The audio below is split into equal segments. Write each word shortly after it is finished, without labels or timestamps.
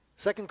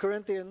2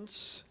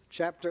 Corinthians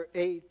chapter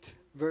 8,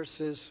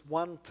 verses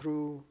 1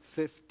 through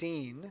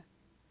 15.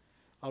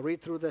 I'll read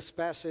through this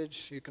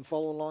passage. You can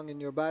follow along in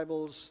your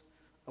Bibles,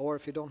 or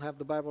if you don't have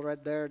the Bible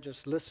right there,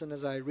 just listen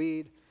as I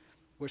read.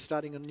 We're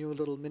starting a new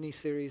little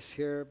mini-series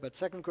here, but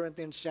 2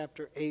 Corinthians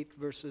chapter 8,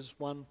 verses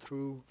 1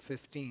 through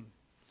 15.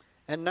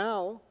 And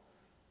now,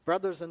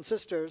 brothers and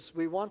sisters,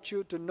 we want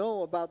you to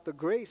know about the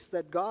grace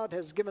that God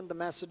has given the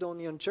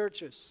Macedonian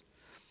churches.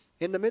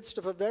 In the midst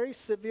of a very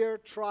severe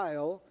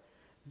trial,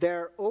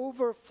 their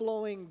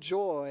overflowing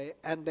joy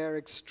and their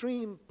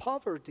extreme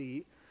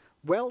poverty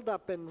welled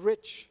up in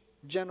rich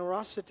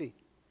generosity.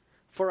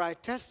 For I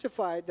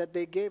testified that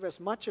they gave as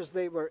much as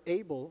they were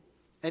able,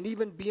 and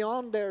even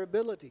beyond their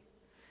ability.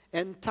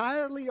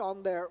 Entirely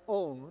on their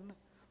own,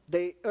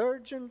 they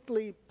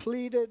urgently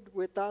pleaded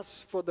with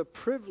us for the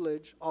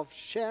privilege of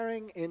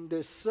sharing in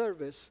this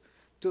service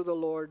to the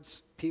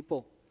Lord's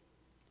people.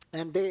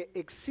 And they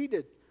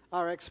exceeded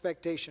our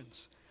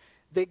expectations.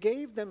 They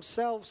gave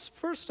themselves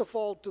first of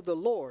all to the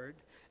Lord,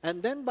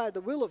 and then by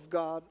the will of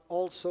God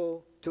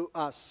also to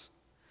us.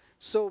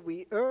 So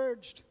we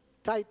urged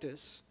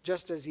Titus,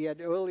 just as he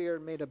had earlier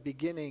made a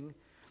beginning,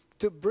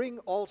 to bring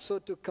also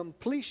to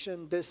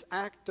completion this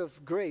act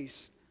of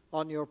grace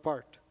on your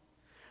part.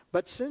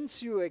 But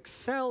since you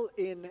excel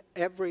in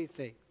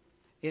everything,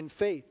 in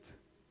faith,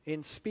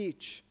 in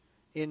speech,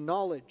 in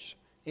knowledge,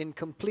 in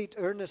complete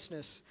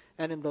earnestness,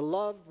 and in the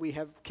love we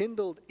have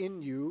kindled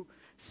in you,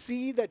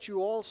 see that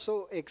you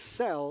also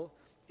excel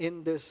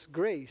in this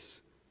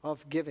grace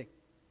of giving.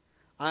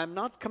 I am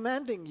not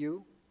commanding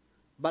you,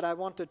 but I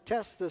want to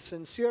test the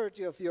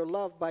sincerity of your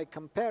love by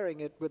comparing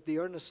it with the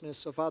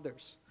earnestness of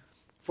others.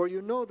 For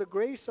you know the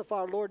grace of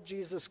our Lord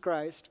Jesus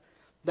Christ,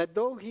 that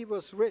though he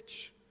was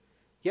rich,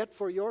 yet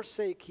for your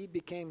sake he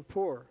became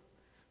poor,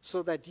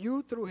 so that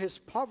you through his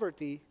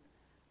poverty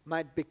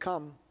might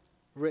become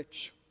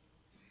rich.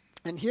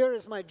 And here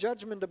is my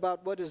judgment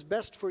about what is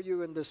best for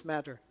you in this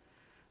matter.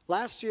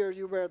 Last year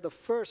you were the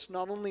first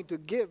not only to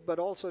give, but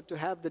also to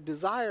have the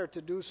desire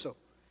to do so.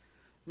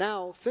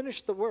 Now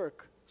finish the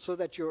work, so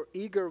that your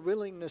eager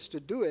willingness to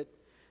do it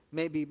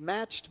may be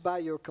matched by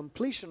your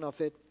completion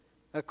of it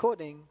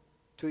according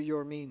to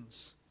your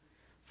means.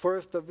 For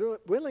if the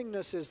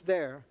willingness is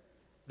there,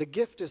 the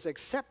gift is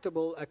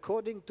acceptable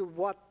according to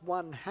what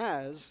one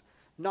has,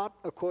 not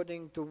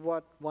according to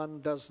what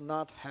one does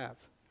not have.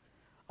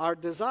 Our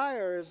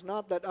desire is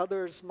not that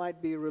others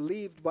might be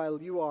relieved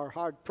while you are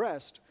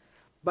hard-pressed,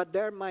 but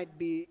there might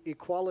be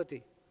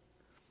equality.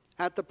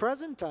 At the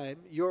present time,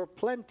 your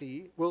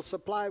plenty will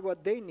supply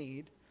what they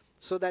need,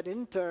 so that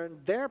in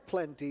turn their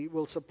plenty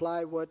will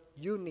supply what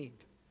you need.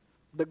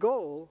 The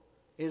goal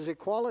is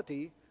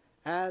equality,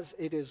 as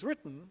it is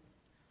written,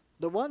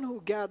 the one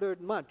who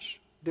gathered much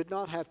did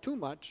not have too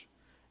much,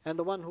 and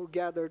the one who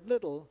gathered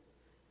little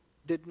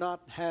did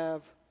not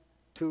have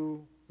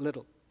too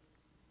little.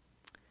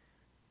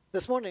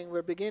 This morning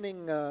we're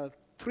beginning a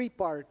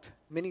three-part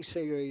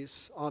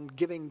mini-series on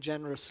giving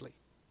generously.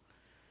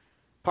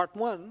 Part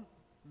 1,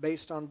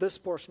 based on this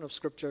portion of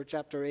Scripture,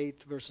 chapter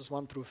 8, verses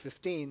 1 through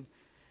 15,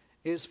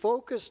 is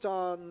focused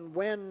on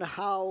when,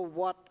 how,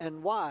 what,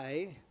 and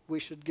why we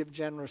should give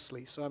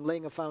generously. So I'm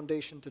laying a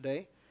foundation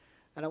today,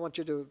 and I want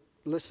you to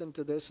listen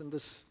to this and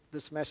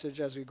this message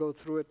as we go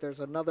through it. There's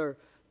another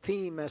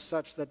theme as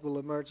such that will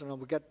emerge, and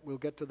we'll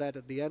get to that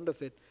at the end of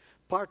it.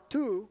 Part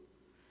 2,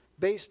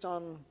 based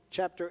on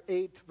chapter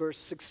 8, verse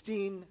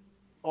 16,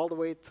 all the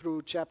way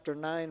through chapter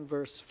 9,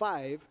 verse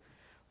 5,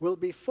 will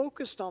be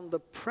focused on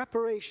the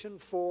preparation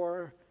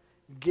for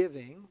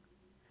giving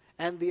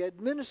and the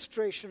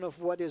administration of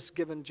what is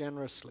given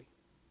generously.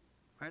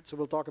 All right, so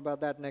we'll talk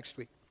about that next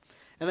week.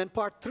 And then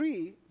part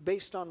 3,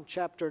 based on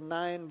chapter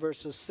 9,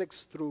 verses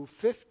 6 through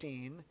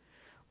 15,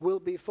 will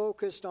be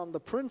focused on the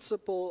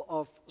principle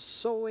of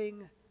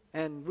sowing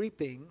and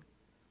reaping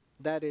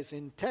that is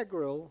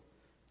integral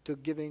to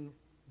giving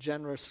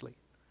generously.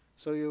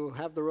 So you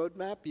have the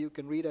roadmap, you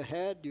can read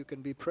ahead, you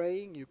can be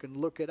praying, you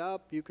can look it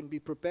up, you can be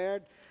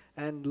prepared,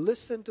 and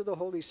listen to the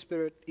Holy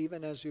Spirit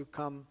even as you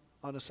come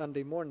on a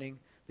Sunday morning,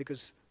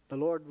 because the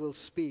Lord will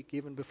speak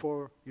even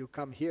before you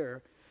come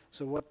here.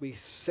 So what we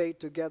say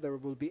together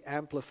will be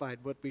amplified.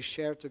 What we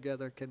share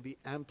together can be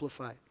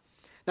amplified.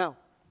 Now,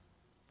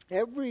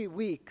 every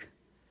week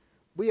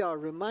we are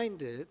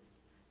reminded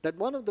that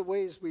one of the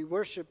ways we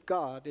worship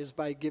God is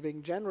by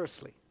giving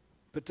generously,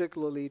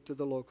 particularly to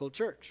the local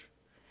church.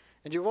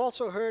 And you've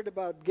also heard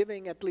about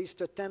giving at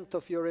least a tenth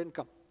of your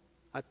income,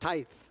 a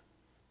tithe,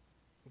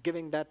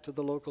 giving that to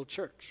the local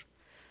church.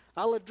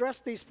 I'll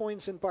address these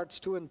points in parts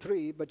 2 and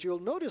 3, but you'll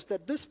notice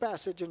that this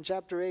passage in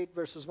chapter 8,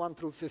 verses 1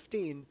 through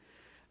 15,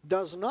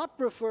 does not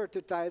refer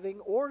to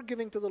tithing or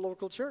giving to the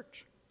local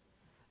church.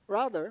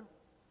 Rather,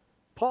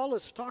 Paul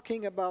is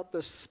talking about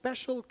the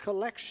special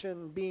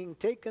collection being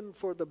taken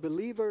for the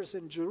believers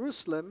in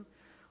Jerusalem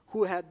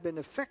who had been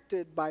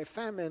affected by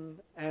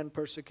famine and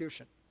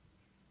persecution.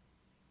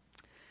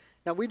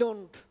 Now, we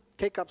don't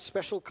take up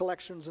special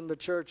collections in the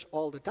church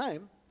all the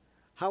time.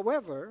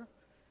 However,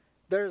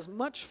 there's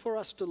much for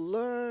us to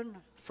learn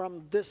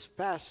from this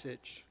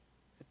passage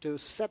to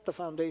set the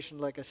foundation,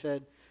 like I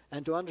said,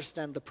 and to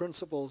understand the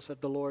principles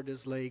that the Lord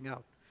is laying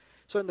out.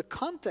 So in the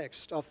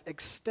context of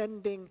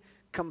extending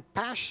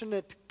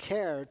compassionate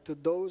care to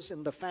those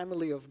in the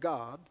family of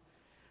God,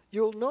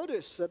 you'll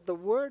notice that the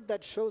word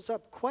that shows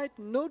up quite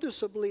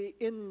noticeably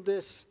in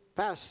this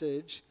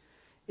passage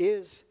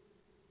is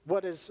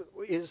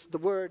the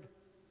word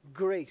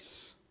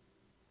grace,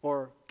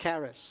 or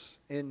charis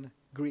in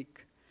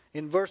Greek.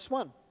 In verse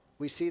 1,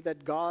 we see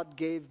that God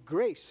gave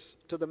grace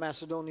to the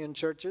Macedonian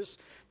churches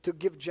to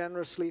give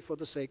generously for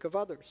the sake of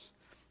others.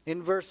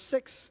 In verse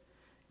 6,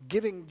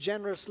 giving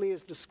generously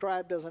is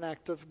described as an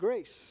act of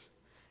grace.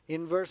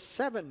 In verse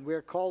 7, we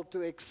are called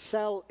to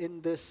excel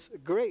in this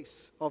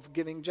grace of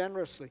giving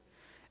generously.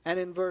 And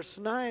in verse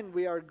 9,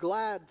 we are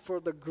glad for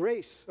the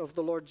grace of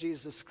the Lord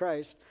Jesus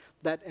Christ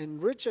that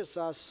enriches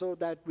us so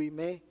that we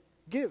may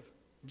give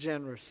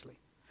generously.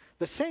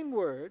 The same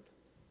word,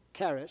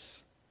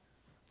 charis,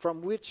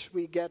 from which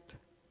we get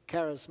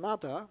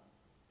charismata,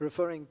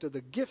 referring to the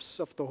gifts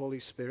of the Holy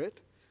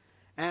Spirit,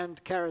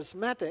 and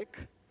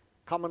charismatic,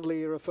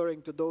 commonly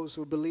referring to those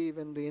who believe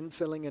in the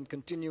infilling and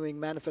continuing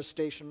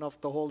manifestation of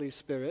the Holy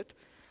Spirit.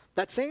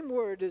 That same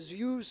word is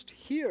used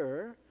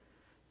here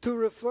to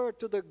refer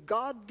to the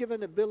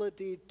God-given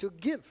ability to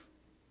give.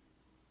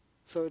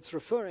 So it's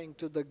referring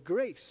to the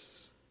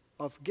grace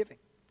of giving.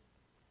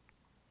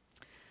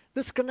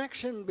 This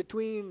connection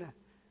between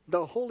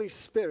the Holy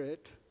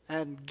Spirit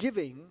and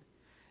giving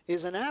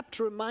is an apt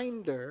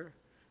reminder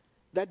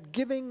that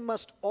giving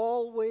must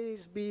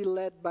always be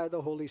led by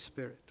the Holy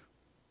Spirit.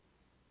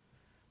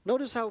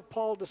 Notice how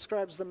Paul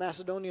describes the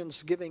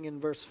Macedonians' giving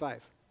in verse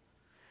 5.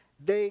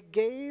 They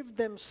gave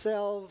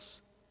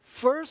themselves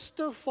first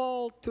of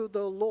all to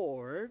the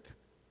Lord,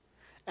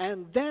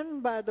 and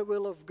then by the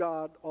will of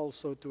God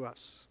also to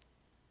us.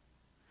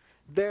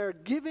 Their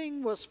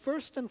giving was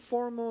first and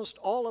foremost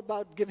all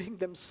about giving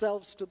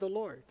themselves to the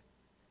Lord,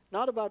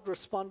 not about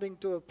responding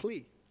to a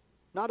plea,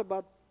 not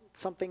about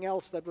something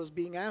else that was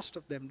being asked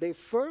of them. They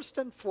first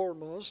and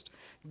foremost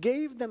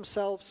gave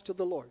themselves to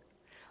the Lord.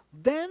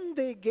 Then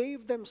they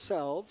gave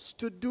themselves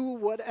to do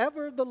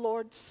whatever the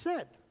Lord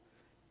said,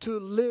 to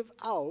live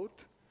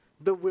out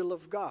the will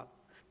of God,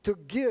 to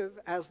give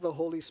as the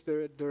Holy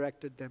Spirit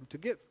directed them to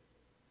give.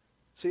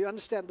 So you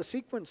understand the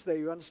sequence there,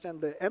 you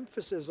understand the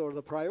emphasis or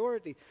the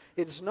priority.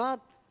 It's not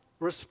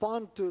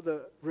respond to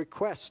the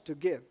request to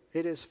give.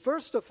 It is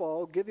first of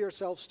all, give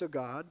yourselves to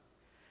God,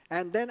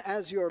 and then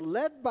as you're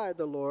led by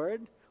the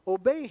Lord,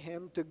 obey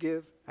Him to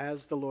give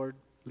as the Lord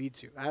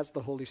leads you, as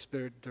the Holy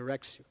Spirit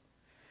directs you.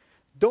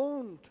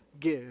 Don't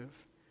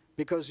give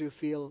because you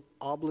feel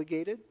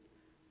obligated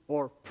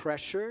or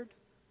pressured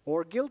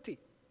or guilty.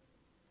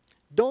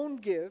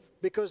 Don't give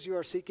because you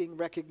are seeking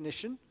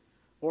recognition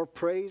or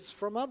praise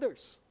from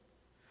others.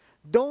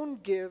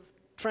 Don't give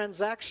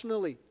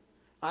transactionally.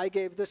 I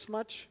gave this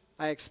much,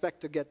 I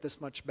expect to get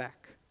this much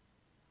back,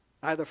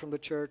 either from the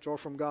church or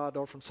from God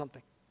or from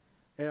something.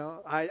 You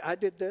know, I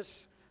did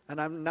this, and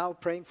I'm now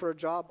praying for a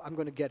job, I'm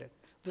going to get it.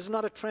 This is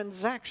not a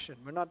transaction.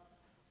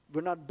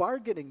 We're not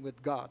bargaining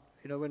with God,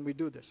 when we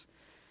do this.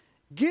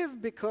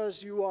 Give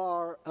because you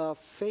are a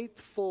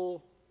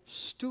faithful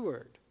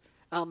steward,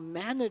 a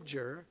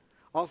manager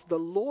of the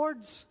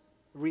Lord's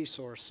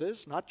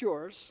resources, not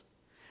yours,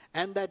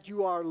 and that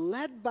you are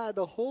led by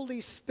the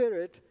Holy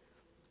Spirit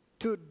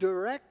to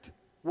direct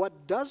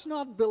what does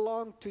not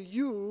belong to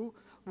you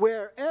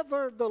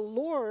wherever the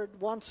Lord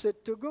wants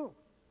it to go.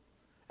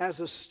 As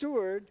a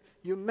steward,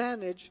 you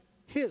manage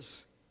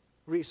His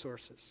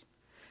resources.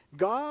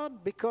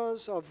 God,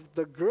 because of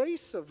the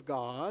grace of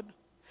God,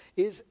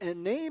 is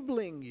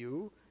enabling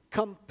you,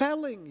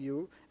 compelling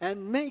you,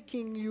 and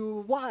making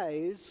you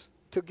wise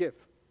to give.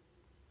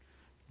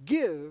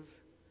 Give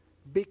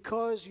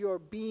because you're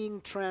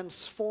being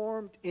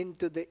transformed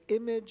into the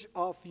image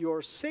of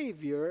your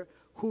Savior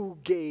who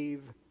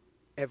gave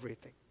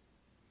everything.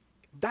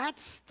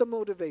 That's the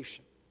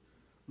motivation.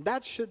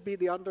 That should be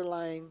the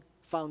underlying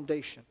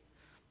foundation.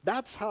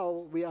 That's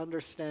how we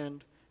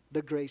understand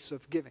the grace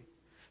of giving.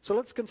 So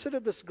let's consider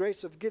this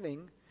grace of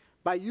giving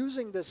by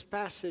using this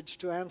passage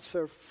to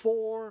answer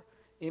 4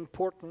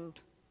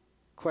 important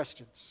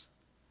questions.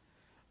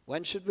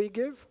 When should we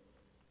give?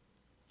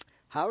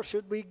 How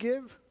should we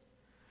give?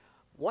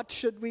 What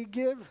should we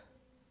give?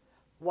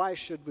 Why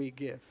should we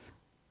give?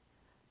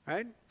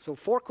 Right? So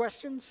 4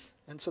 questions.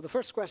 And so the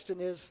first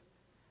question is,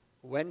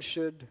 when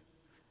should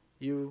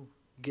you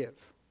give?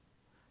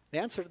 The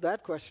answer to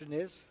that question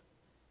is,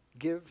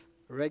 give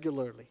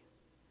regularly.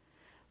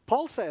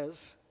 Paul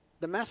says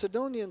the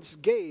Macedonians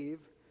gave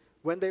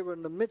when they were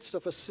in the midst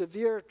of a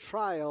severe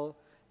trial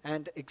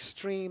and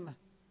extreme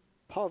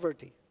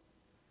poverty.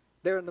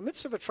 They're in the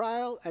midst of a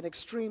trial and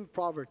extreme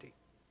poverty.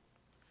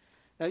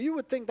 Now you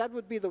would think that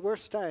would be the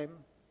worst time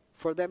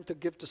for them to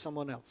give to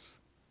someone else.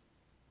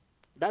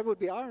 That would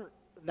be our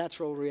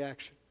natural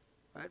reaction,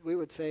 right? We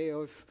would say,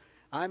 oh, if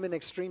I'm in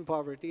extreme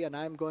poverty and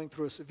I'm going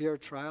through a severe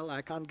trial,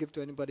 I can't give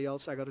to anybody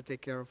else, I got to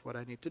take care of what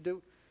I need to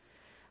do.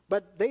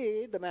 But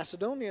they, the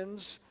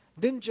Macedonians,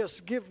 didn't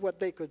just give what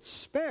they could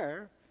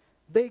spare,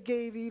 they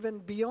gave even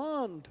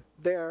beyond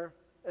their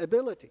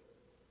ability.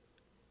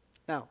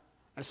 Now,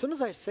 as soon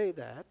as I say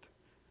that,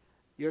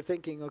 you're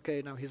thinking,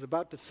 okay, now he's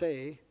about to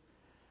say,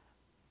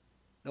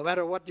 no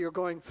matter what you're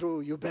going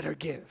through, you better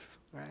give,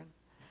 right?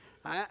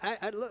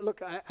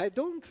 I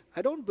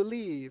don't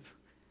believe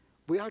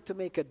we are to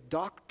make a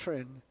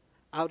doctrine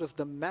out of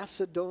the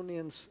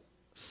Macedonians'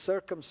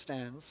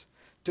 circumstance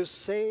to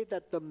say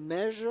that the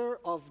measure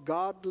of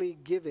godly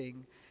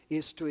giving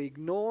is to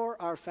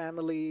ignore our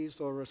families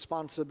or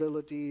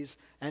responsibilities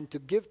and to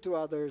give to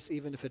others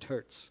even if it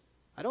hurts.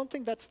 I don't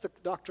think that's the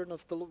doctrine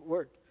of the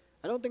Word.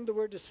 I don't think the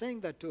Word is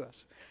saying that to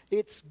us.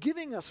 It's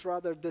giving us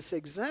rather this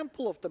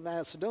example of the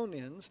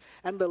Macedonians,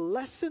 and the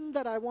lesson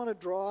that I want to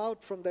draw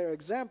out from their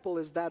example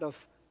is that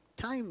of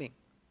timing,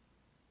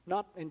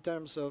 not in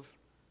terms of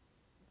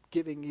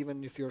giving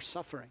even if you're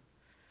suffering.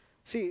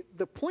 See,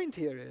 the point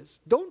here is,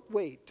 don't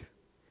wait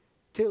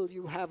till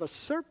you have a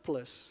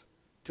surplus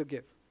to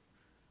give.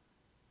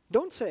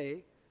 Don't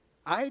say,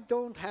 I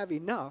don't have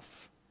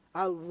enough,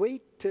 I'll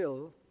wait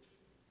till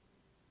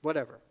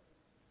whatever,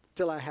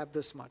 till I have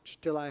this much,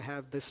 till I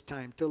have this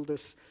time, till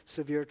this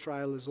severe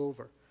trial is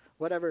over,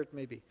 whatever it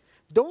may be.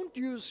 Don't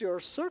use your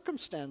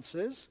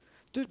circumstances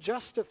to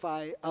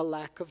justify a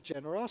lack of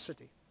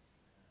generosity.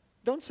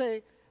 Don't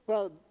say,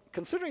 well,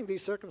 considering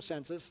these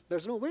circumstances,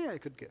 there's no way I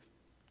could give.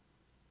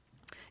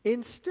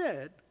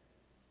 Instead,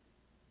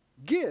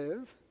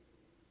 give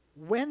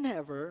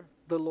whenever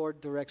the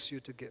Lord directs you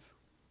to give.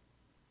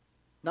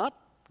 Not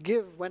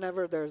give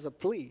whenever there's a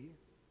plea.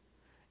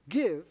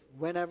 Give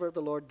whenever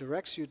the Lord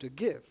directs you to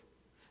give.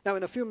 Now,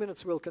 in a few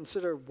minutes, we'll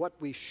consider what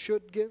we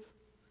should give.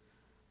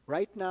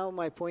 Right now,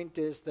 my point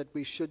is that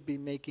we should be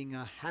making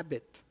a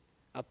habit,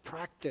 a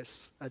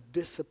practice, a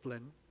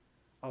discipline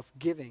of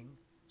giving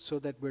so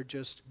that we're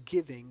just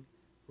giving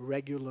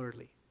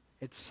regularly.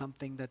 It's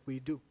something that we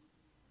do.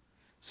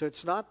 So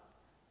it's not,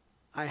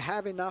 I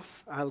have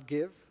enough, I'll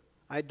give.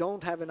 I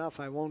don't have enough,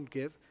 I won't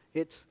give.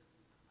 It's,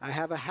 I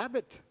have a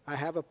habit, I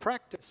have a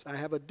practice, I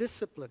have a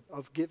discipline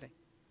of giving.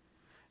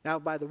 Now,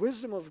 by the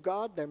wisdom of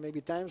God, there may be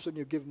times when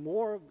you give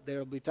more, there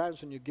will be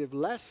times when you give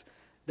less,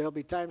 there will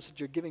be times that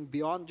you're giving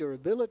beyond your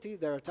ability,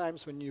 there are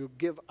times when you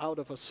give out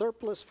of a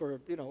surplus for,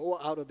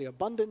 out of the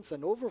abundance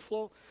and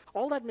overflow.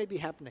 All that may be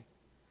happening.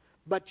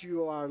 But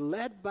you are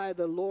led by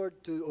the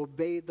Lord to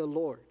obey the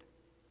Lord,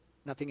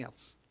 nothing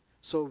else.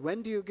 So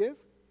when do you give?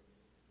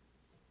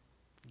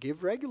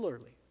 Give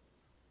regularly.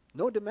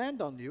 No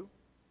demand on you.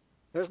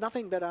 There's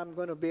nothing that I'm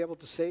going to be able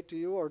to say to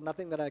you or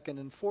nothing that I can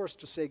enforce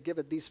to say give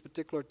at these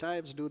particular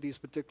times, do these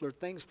particular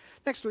things.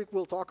 Next week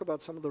we'll talk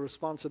about some of the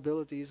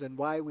responsibilities and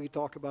why we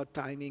talk about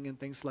timing and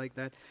things like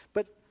that.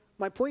 But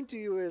my point to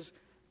you is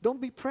don't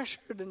be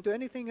pressured into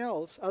anything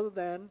else other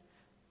than,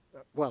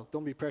 well,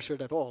 don't be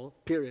pressured at all,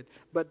 period.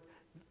 But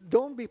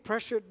don't be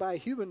pressured by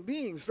human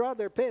beings.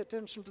 Rather, pay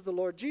attention to the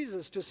Lord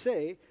Jesus to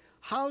say,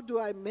 how do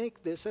I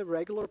make this a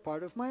regular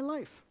part of my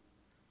life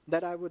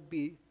that I would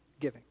be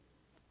giving,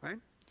 right?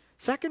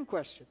 Second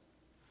question,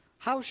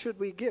 how should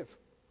we give?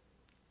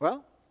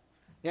 Well,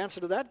 the answer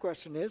to that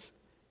question is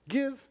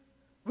give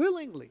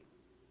willingly.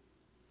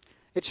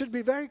 It should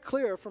be very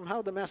clear from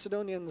how the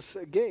Macedonians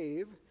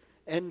gave,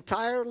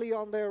 entirely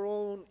on their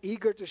own,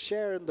 eager to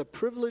share in the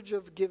privilege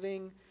of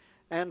giving,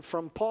 and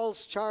from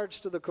Paul's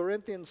charge to the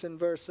Corinthians in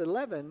verse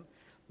 11,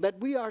 that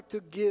we are to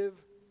give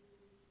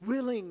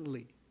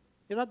willingly.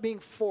 You're not being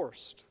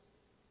forced.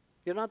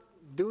 You're not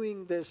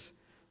doing this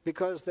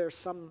because there's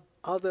some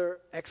other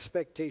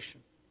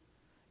expectation.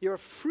 You're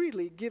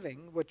freely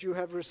giving what you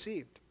have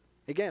received.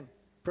 Again,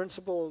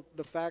 principle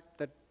the fact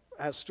that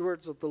as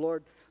stewards of the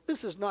Lord,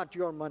 this is not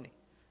your money.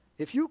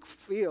 If you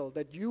feel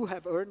that you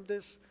have earned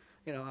this,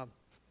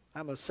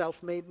 I'm a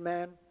self-made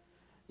man,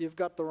 you've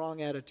got the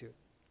wrong attitude.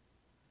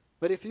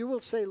 But if you will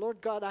say,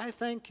 Lord God, I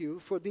thank you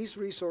for these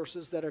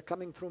resources that are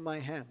coming through my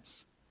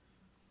hands.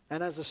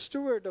 And as a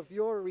steward of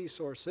your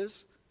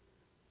resources,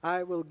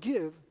 I will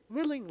give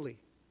willingly.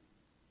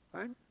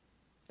 Right?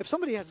 If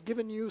somebody has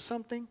given you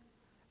something,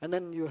 and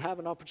then you have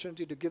an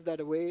opportunity to give that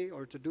away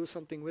or to do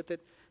something with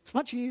it, it's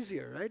much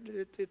easier, right?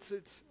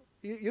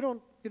 You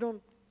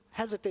don't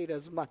hesitate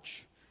as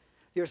much.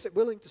 You're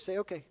willing to say,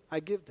 okay, I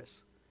give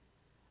this.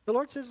 The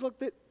Lord says,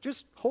 look,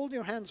 just hold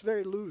your hands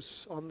very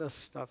loose on this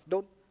stuff.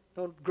 Don't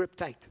grip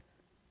tight.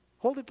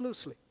 Hold it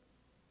loosely.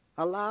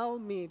 Allow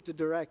me to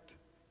direct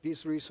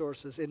these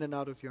resources in and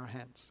out of your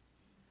hands.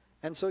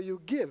 And so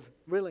you give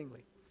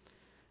willingly.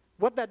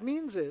 What that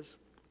means is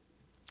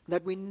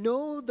that we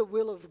know the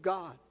will of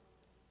God.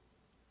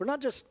 We're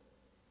not just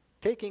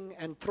taking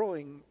and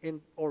throwing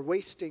in or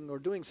wasting or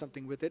doing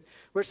something with it.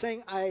 We're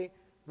saying, I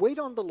wait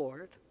on the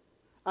Lord.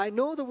 I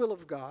know the will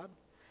of God.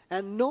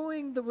 And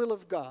knowing the will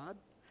of God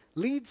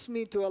leads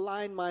me to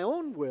align my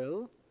own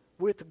will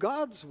with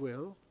God's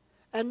will.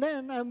 And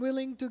then I'm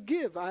willing to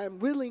give. I am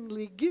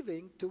willingly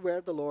giving to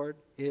where the Lord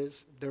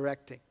is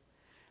directing.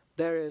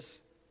 There is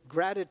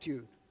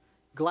gratitude,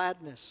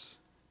 gladness,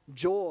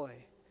 joy,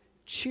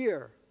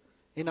 cheer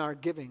in our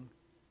giving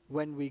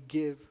when we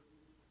give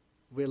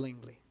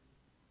willingly.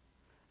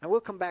 And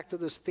we'll come back to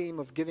this theme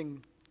of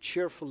giving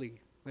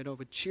cheerfully,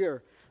 with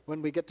cheer,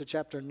 when we get to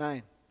chapter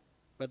 9.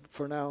 But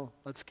for now,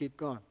 let's keep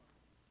going.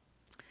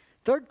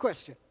 Third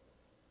question.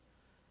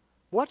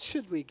 What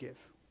should we give?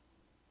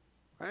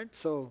 Right?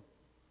 So,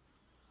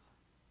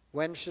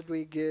 when should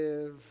we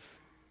give?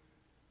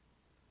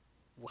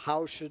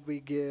 How should we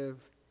give?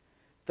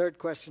 Third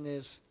question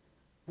is,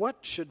 what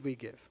should we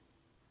give?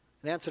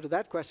 The answer to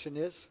that question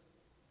is,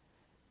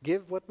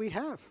 give what we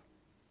have,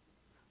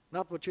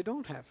 not what you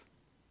don't have.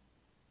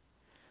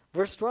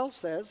 Verse 12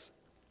 says,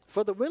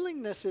 for the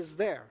willingness is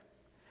there.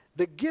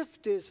 The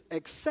gift is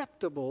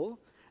acceptable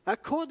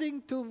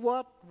according to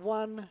what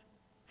one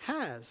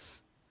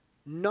has,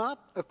 not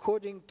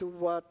according to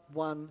what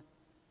one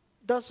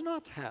does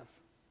not have.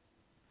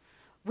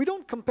 We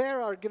don't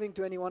compare our giving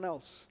to anyone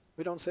else.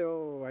 We don't say,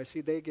 oh, I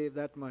see they gave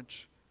that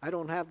much. I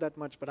don't have that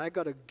much, but I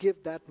got to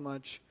give that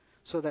much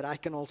so that I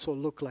can also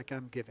look like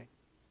I'm giving.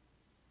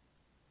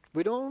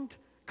 We don't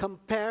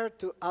compare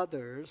to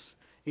others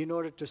in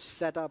order to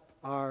set up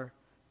our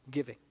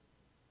giving.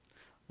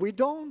 We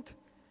don't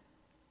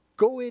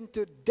go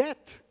into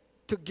debt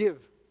to give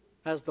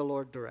as the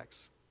Lord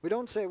directs. We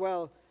don't say,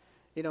 well,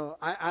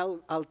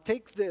 I'll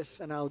take this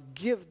and I'll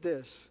give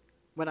this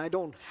when I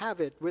don't have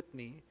it with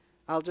me.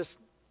 I'll just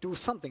do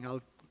something.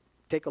 I'll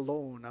take a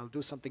loan. I'll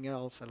do something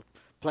else. I'll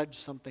pledge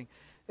something.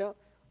 The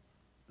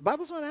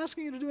Bible's not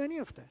asking you to do any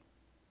of that.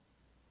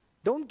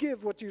 Don't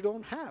give what you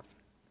don't have.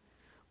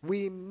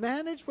 We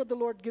manage what the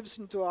Lord gives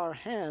into our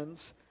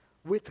hands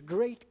with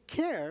great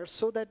care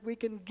so that we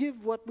can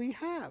give what we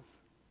have.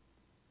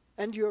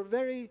 And you're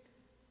very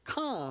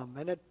calm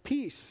and at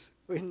peace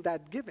in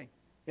that giving.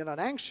 You're not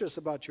anxious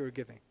about your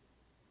giving.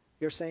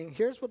 You're saying,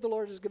 here's what the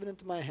Lord has given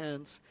into my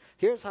hands.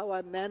 Here's how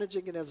I'm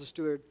managing it as a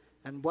steward.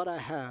 And what I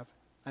have,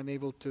 I'm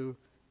able to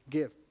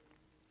give.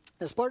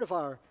 As part of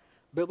our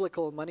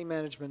biblical money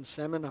management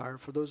seminar,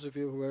 for those of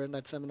you who were in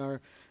that seminar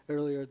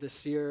earlier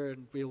this year,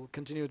 and we'll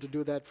continue to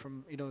do that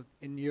from,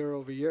 in year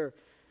over year,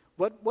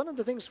 one of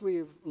the things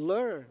we've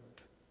learned,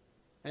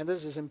 and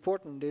this is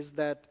important, is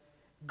that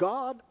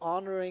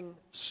God-honoring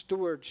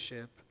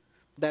stewardship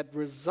that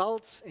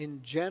results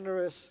in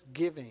generous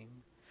giving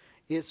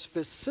is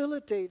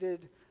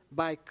facilitated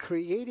by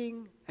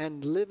creating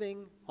and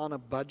living on a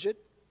budget,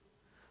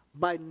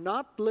 by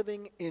not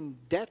living in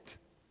debt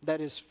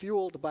that is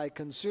fueled by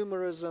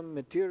consumerism,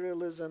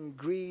 materialism,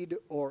 greed,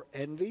 or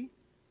envy,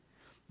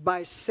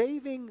 by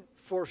saving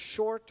for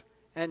short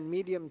and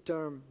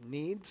medium-term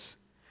needs,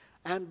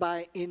 and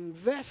by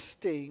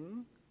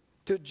investing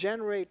to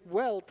generate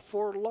wealth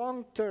for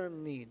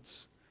long-term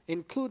needs,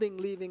 including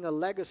leaving a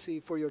legacy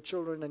for your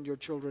children and your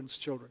children's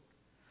children.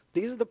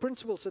 These are the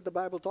principles that the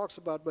Bible talks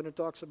about when it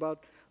talks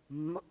about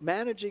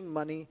managing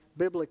money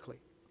biblically.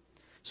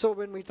 So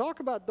when we talk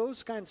about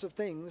those kinds of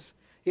things,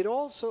 it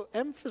also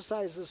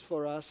emphasizes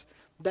for us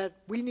that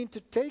we need to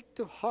take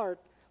to heart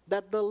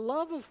that the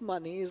love of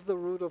money is the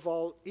root of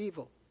all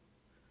evil.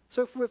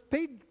 So if we've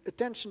paid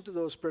attention to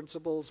those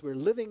principles, we're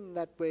living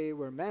that way,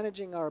 we're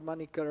managing our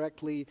money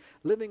correctly,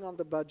 living on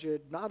the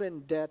budget, not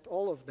in debt,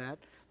 all of that,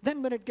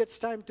 then when it gets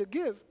time to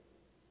give,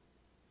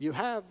 you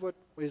have what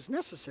is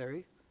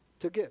necessary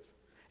to give.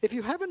 If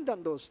you haven't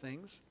done those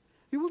things,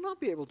 you will not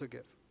be able to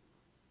give.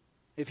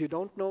 If you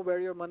don't know where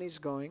your money's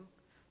going,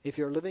 if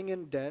you're living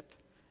in debt,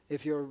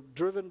 if you're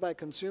driven by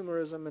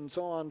consumerism and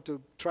so on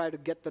to try to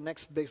get the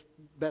next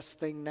best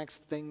thing,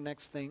 next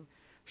thing,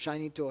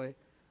 shiny toy,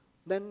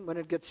 then when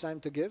it gets time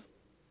to give,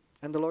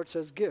 and the Lord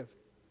says give,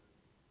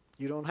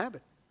 you don't have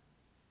it,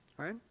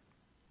 right?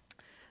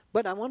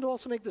 But I want to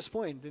also make this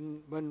point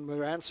when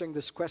we're answering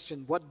this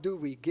question, what do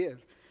we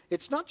give?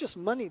 It's not just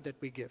money that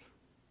we give.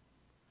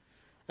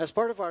 As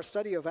part of our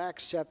study of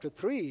Acts chapter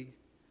 3,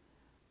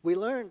 we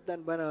learned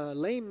that when a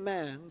lame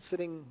man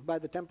sitting by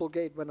the temple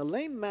gate, when a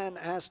lame man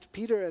asked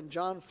Peter and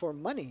John for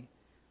money,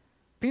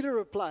 Peter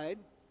replied,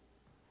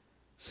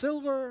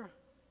 silver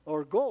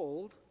or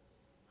gold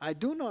I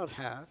do not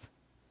have,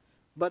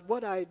 but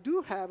what I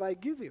do have I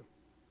give you.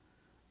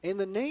 In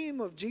the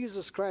name of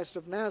Jesus Christ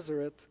of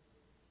Nazareth,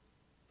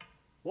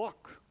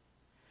 walk.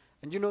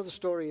 And you know the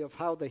story of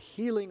how the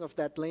healing of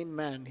that lame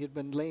man, he'd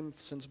been lame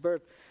since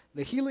birth,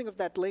 the healing of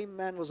that lame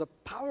man was a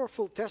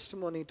powerful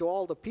testimony to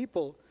all the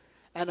people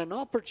and an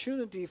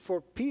opportunity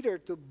for Peter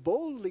to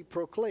boldly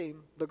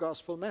proclaim the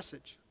gospel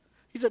message.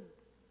 He said,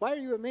 why are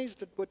you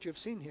amazed at what you've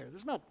seen here?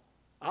 This is not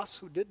us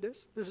who did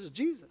this. This is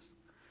Jesus,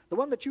 the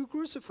one that you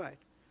crucified.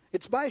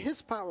 It's by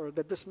his power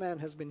that this man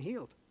has been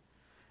healed.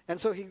 And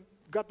so he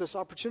got this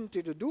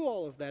opportunity to do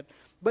all of that.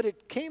 But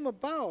it came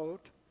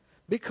about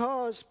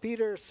because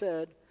Peter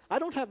said, I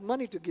don't have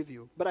money to give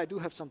you, but I do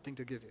have something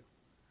to give you.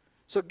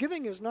 So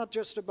giving is not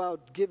just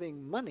about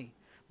giving money,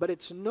 but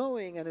it's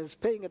knowing and it's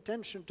paying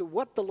attention to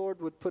what the Lord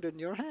would put in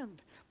your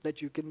hand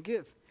that you can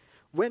give.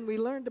 When we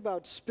learned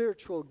about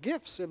spiritual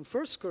gifts in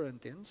 1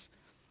 Corinthians,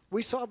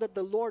 we saw that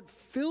the Lord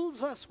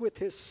fills us with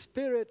his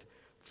Spirit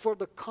for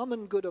the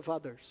common good of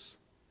others.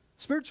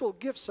 Spiritual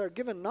gifts are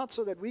given not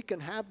so that we can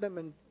have them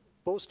and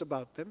boast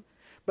about them,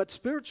 but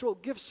spiritual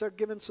gifts are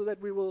given so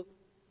that we will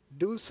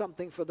do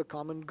something for the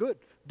common good,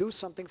 do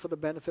something for the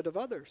benefit of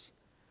others.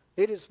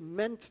 It is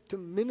meant to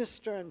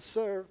minister and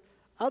serve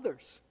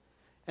others.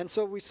 And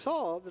so we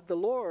saw that the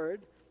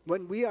Lord,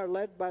 when we are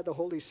led by the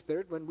Holy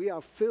Spirit, when we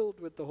are filled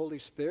with the Holy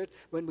Spirit,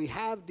 when we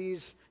have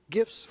these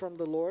gifts from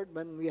the Lord,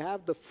 when we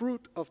have the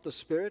fruit of the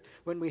Spirit,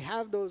 when we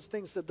have those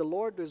things that the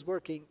Lord is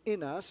working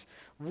in us,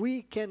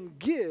 we can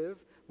give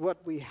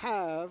what we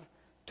have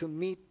to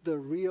meet the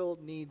real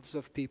needs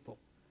of people.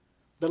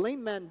 The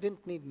lame man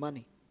didn't need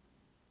money.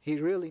 He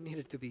really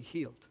needed to be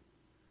healed.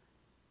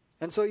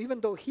 And so even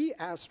though he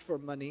asked for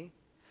money,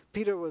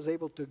 Peter was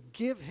able to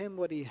give him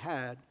what he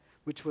had,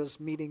 which was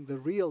meeting the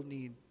real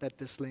need that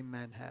this lame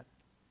man had.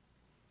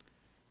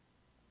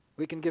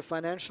 We can give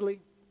financially.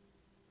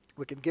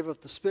 We can give of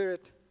the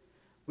Spirit.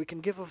 We can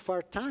give of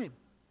our time.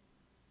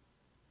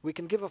 We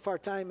can give of our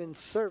time in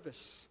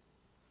service,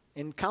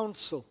 in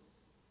counsel,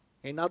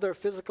 in other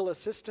physical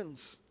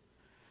assistance.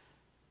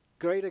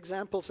 Great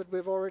examples that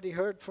we've already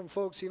heard from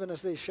folks even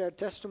as they shared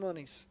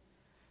testimonies.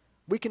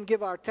 We can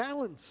give our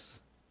talents,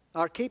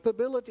 our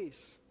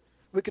capabilities.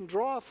 We can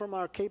draw from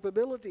our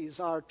capabilities,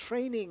 our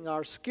training,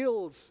 our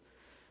skills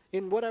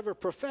in whatever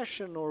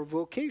profession or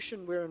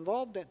vocation we're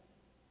involved in.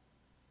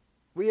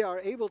 We are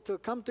able to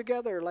come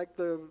together like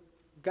the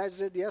guys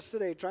did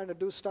yesterday, trying to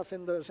do stuff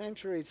in the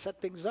sanctuary,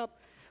 set things up.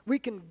 We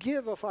can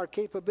give of our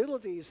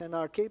capabilities and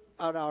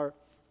our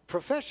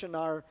profession,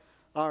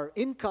 our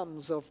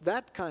incomes of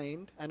that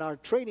kind and our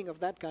training of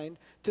that kind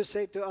to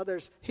say to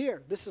others,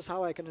 here, this is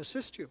how I can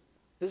assist you.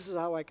 This is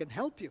how I can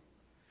help you.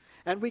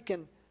 And we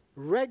can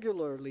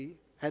regularly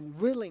and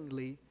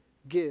willingly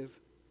give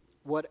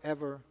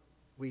whatever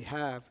we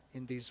have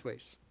in these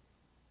ways.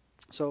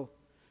 So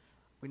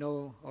we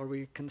know, or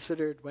we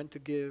considered when to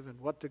give and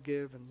what to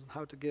give and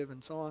how to give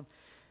and so on.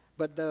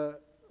 But the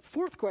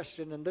fourth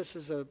question, and this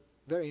is a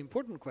very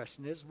important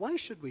question, is why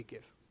should we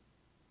give?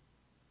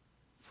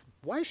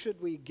 Why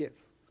should we give?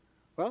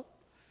 Well,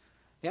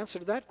 the answer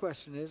to that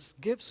question is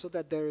give so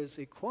that there is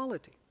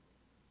equality.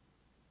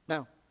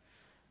 Now,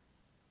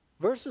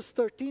 verses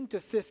 13 to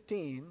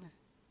 15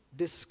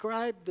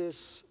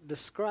 describes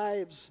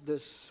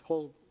this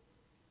whole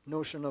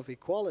notion of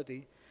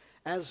equality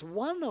as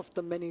one of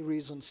the many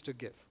reasons to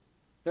give.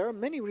 There are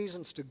many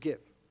reasons to give,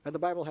 and the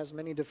Bible has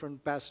many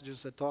different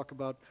passages that talk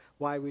about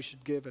why we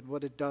should give and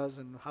what it does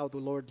and how the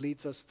Lord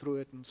leads us through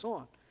it and so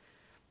on.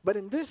 But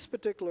in this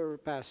particular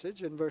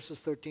passage, in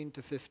verses 13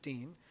 to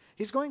 15,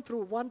 he's going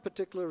through one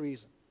particular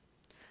reason.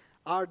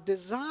 Our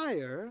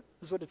desire,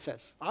 is what it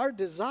says, our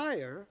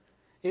desire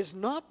is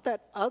not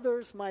that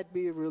others might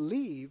be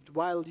relieved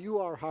while you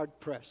are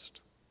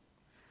hard-pressed,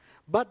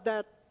 but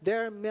that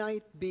there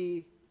might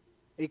be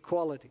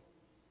equality.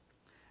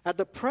 At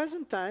the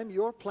present time,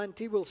 your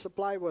plenty will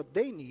supply what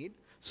they need,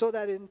 so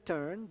that in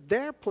turn,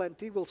 their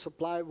plenty will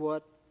supply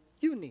what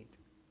you need.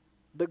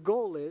 The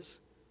goal is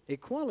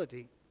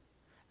equality.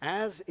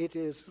 As it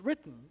is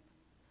written,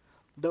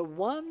 the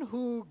one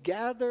who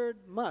gathered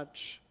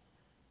much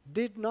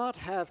did not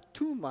have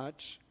too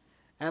much,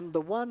 and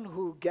the one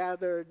who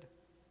gathered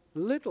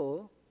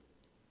little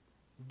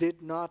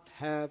did not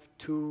have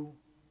too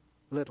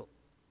little.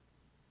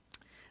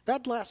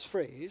 That last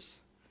phrase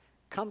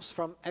comes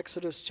from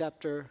Exodus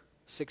chapter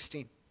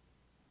 16,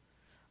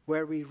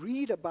 where we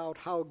read about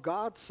how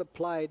God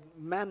supplied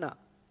manna,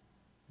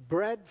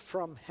 bread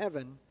from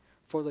heaven,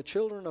 for the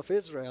children of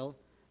Israel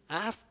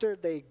after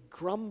they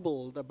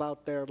grumbled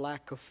about their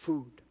lack of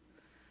food.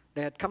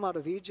 They had come out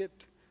of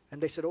Egypt,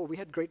 and they said, oh, we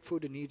had great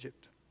food in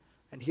Egypt,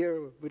 and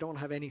here we don't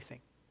have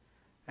anything.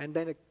 And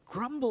then it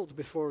grumbled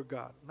before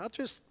God. Not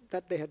just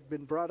that they had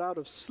been brought out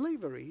of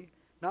slavery,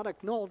 not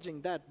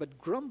acknowledging that, but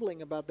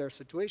grumbling about their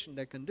situation,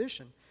 their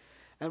condition.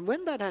 And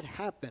when that had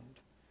happened,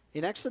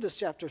 in Exodus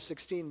chapter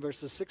 16,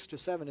 verses 6 to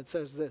 7, it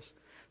says this.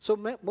 So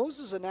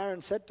Moses and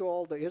Aaron said to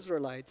all the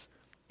Israelites,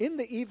 in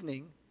the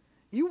evening,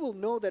 you will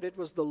know that it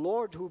was the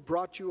Lord who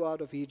brought you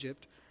out of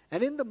Egypt,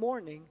 and in the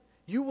morning,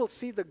 you will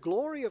see the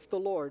glory of the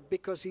Lord,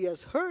 because he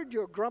has heard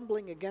your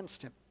grumbling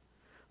against him.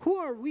 Who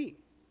are we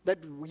that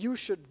you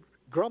should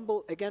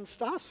grumble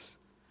against us?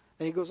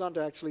 And he goes on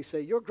to actually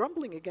say, you're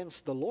grumbling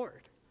against the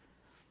Lord.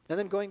 And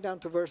then going down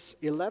to verse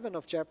 11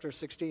 of chapter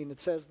 16, it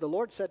says, the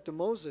Lord said to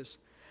Moses,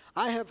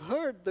 I have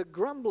heard the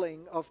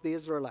grumbling of the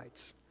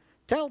Israelites.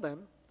 Tell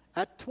them,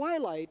 at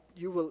twilight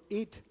you will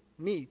eat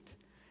meat,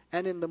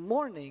 and in the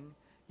morning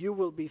you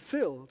will be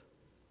filled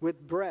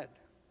with bread.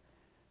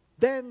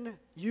 Then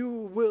you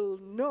will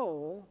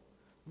know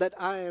that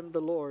I am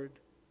the Lord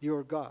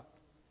your God.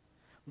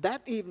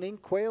 That evening,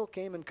 quail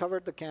came and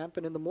covered the camp,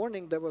 and in the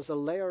morning there was a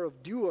layer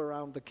of dew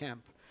around the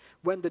camp.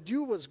 When the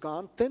dew was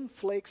gone, thin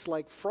flakes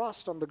like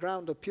frost on the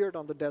ground appeared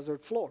on the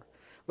desert floor.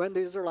 When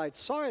the Israelites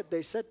saw it,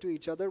 they said to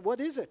each other,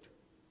 what is it?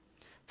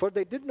 For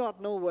they did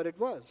not know what it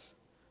was.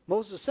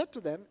 Moses said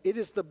to them, it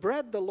is the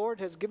bread the Lord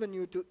has given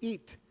you to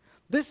eat.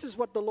 This is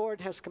what the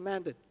Lord has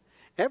commanded.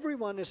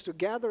 Everyone is to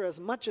gather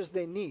as much as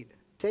they need.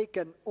 Take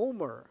an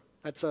omer,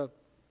 that's a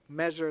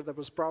measure that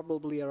was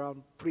probably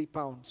around 3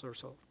 pounds or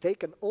so.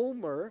 Take an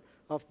omer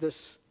of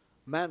this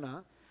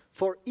manna,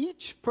 for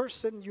each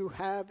person you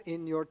have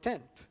in your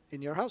tent,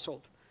 in your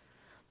household.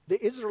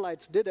 The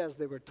Israelites did as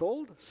they were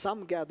told.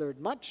 Some gathered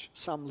much,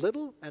 some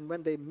little, and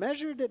when they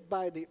measured it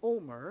by the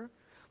omer,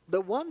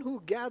 the one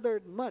who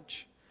gathered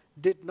much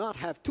did not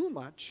have too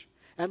much,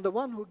 and the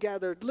one who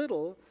gathered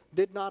little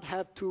did not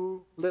have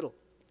too little.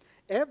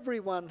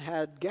 Everyone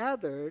had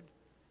gathered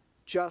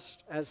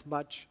just as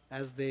much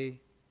as they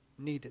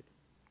needed.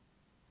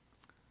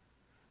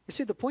 You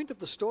see, the point of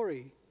the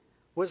story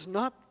was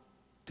not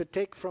to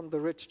take from the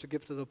rich to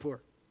give to the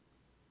poor.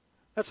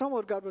 That's not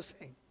what God was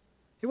saying.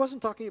 He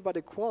wasn't talking about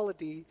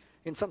equality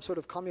in some sort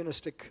of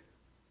communistic,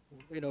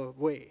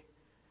 way.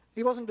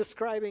 He wasn't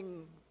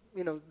describing,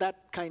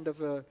 that kind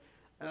of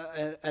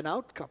an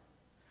outcome.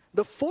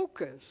 The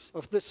focus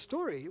of this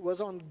story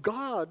was on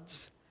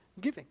God's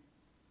giving.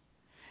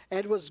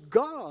 And it was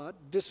God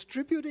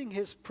distributing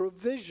his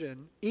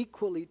provision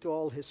equally to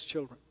all his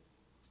children.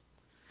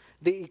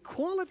 The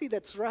equality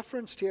that's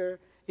referenced here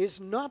is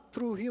not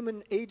through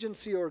human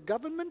agency or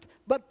government,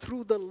 but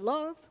through the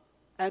love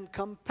and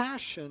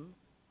compassion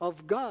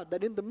of God,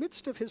 that in the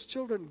midst of his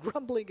children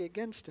grumbling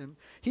against him,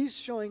 he's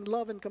showing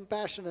love and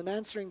compassion and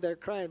answering their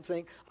cry and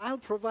saying, I'll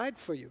provide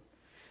for you.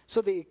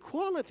 So the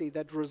equality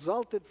that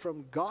resulted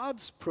from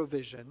God's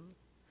provision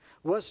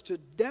was to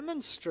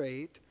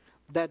demonstrate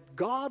that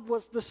God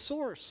was the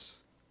source,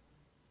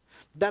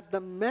 that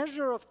the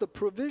measure of the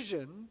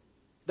provision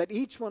that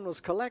each one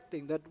was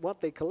collecting, that what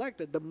they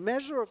collected, the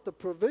measure of the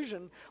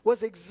provision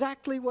was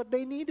exactly what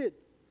they needed.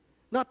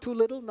 Not too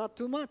little, not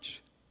too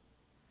much.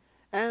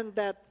 And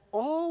that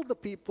all the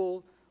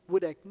people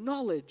would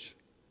acknowledge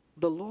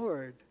the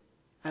Lord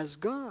as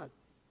God.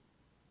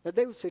 That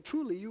they would say,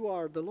 truly, you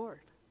are the Lord.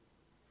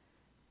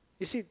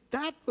 You see,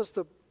 that was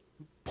the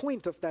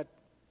point of that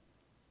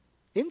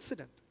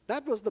incident.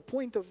 That was the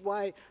point of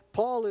why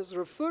Paul is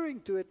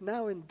referring to it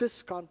now in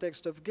this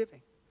context of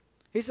giving.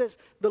 He says,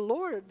 the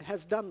Lord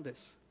has done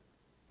this,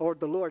 or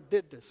the Lord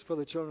did this for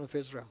the children of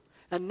Israel.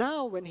 And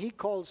now when he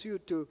calls you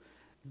to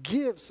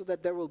give so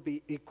that there will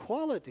be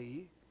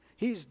equality,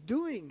 he's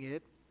doing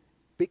it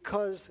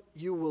because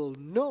you will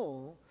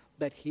know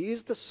that he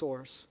is the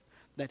source,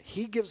 that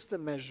he gives the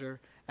measure,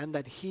 and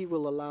that he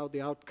will allow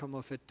the outcome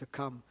of it to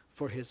come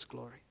for his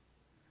glory.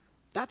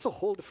 That's a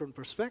whole different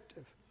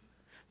perspective.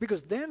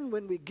 Because then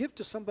when we give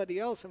to somebody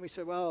else and we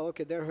say, well,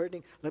 okay, they're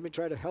hurting, let me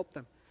try to help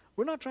them.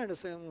 We're not trying to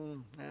say,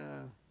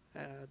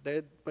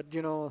 they're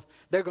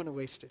going to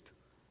waste it.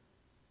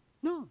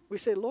 No, we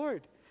say,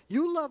 Lord,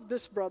 you love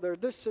this brother,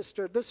 this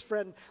sister, this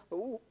friend,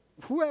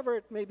 whoever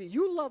it may be.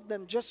 You love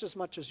them just as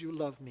much as you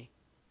love me.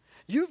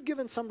 You've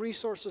given some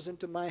resources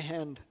into my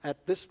hand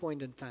at this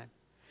point in time.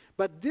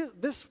 But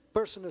this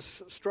person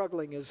is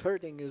struggling, is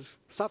hurting, is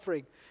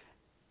suffering.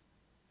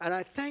 And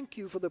I thank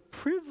you for the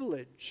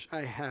privilege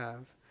I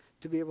have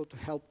to be able to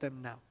help them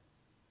now.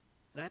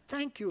 And I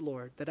thank you,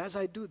 Lord, that as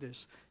I do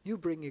this, you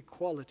bring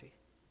equality.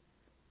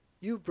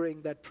 You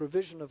bring that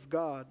provision of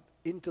God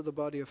into the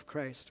body of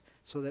Christ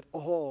so that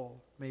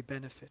all may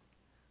benefit,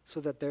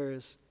 so that there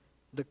is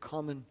the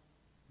common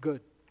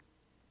good.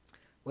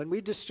 When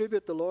we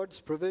distribute the Lord's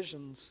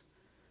provisions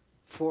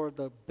for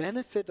the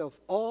benefit of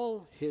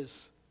all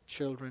his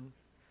children,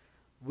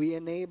 we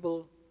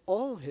enable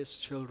all his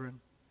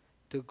children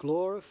to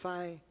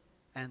glorify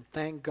and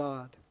thank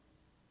God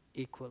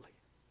equally.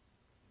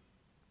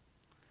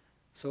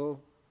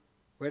 So,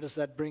 where does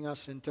that bring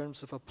us in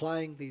terms of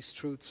applying these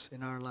truths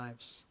in our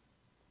lives?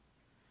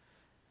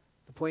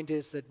 The point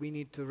is that we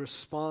need to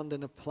respond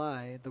and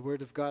apply the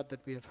Word of God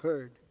that we have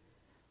heard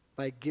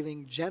by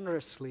giving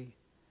generously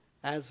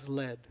as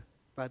led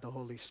by the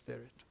Holy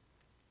Spirit.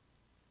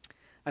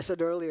 I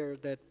said earlier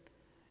that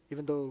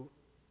even though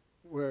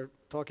we're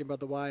talking about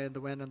the why and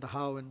the when and the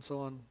how and so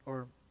on,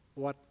 or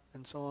what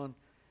and so on,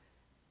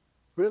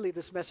 really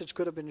this message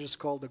could have been just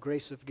called the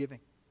grace of giving,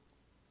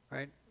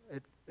 right?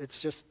 It's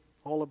just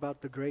all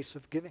about the grace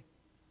of giving.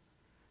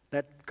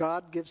 That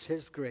God gives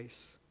his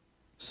grace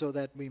so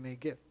that we may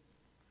give.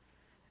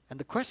 And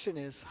the question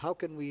is, how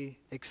can we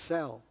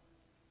excel?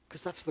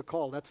 Because that's the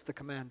call, that's the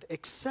command.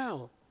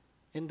 Excel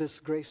in this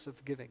grace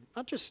of giving.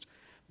 Not just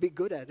be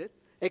good at it,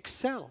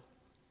 excel.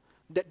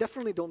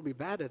 Definitely don't be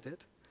bad at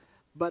it,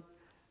 but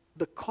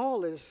the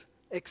call is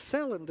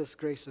excel in this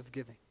grace of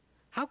giving.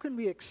 How can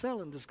we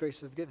excel in this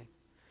grace of giving?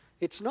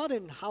 It's not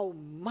in how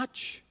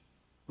much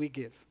we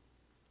give.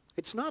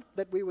 It's not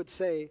that we would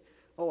say,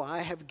 oh, I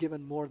have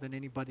given more than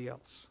anybody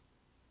else.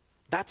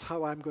 That's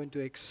how I'm going to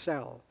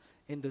excel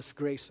in this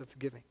grace of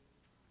giving.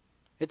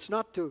 It's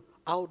not to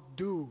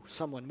outdo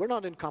someone. We're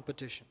not in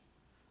competition.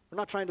 We're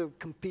not trying to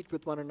compete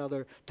with one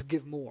another to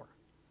give more,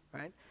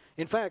 right?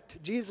 In fact,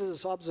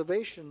 Jesus'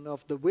 observation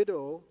of the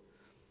widow's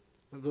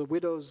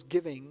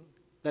giving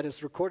that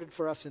is recorded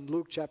for us in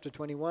Luke chapter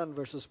 21,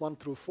 verses 1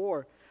 through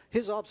 4,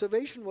 his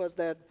observation was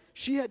that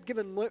she had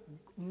given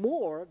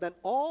more than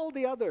all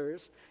the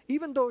others,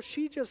 even though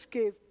she just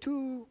gave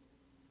 2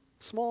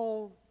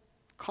 small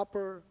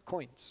copper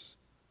coins.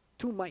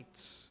 2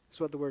 mites is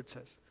what the word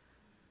says.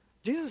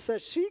 Jesus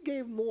says she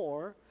gave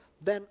more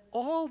than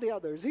all the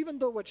others, even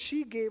though what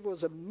she gave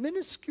was a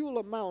minuscule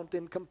amount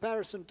in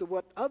comparison to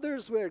what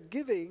others were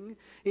giving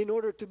in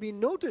order to be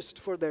noticed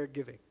for their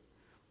giving.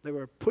 They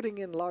were putting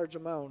in large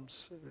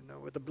amounts,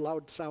 with a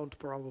loud sound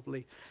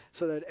probably,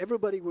 so that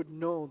everybody would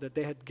know that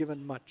they had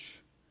given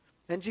much.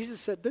 And Jesus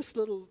said, this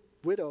little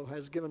widow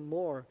has given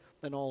more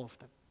than all of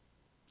them.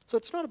 So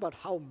it's not about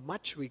how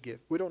much we give.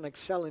 We don't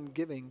excel in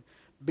giving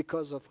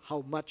because of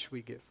how much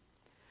we give.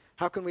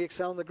 How can we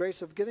excel in the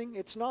grace of giving?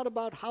 It's not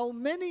about how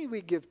many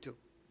we give to.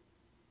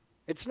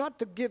 It's not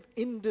to give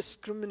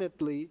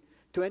indiscriminately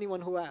to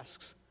anyone who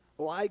asks.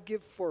 Oh, I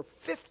give for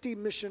 50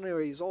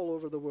 missionaries all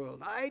over the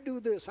world. I do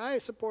this, I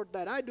support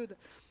that, I do that.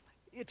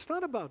 It's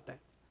not about that.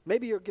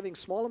 Maybe you're giving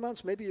small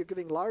amounts, maybe you're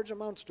giving large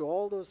amounts to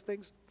all those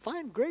things.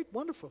 Fine, great,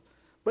 wonderful.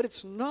 But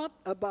it's not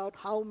about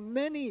how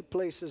many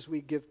places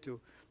we give to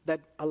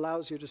that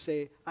allows you to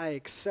say, I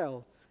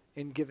excel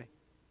in giving.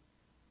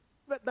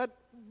 But that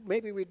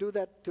maybe we do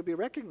that to be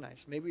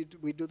recognized. Maybe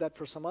we do that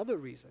for some other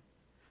reason.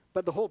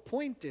 But the whole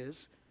point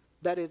is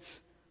that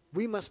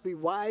we must be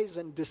wise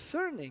and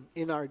discerning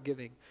in our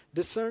giving.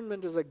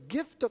 Discernment is a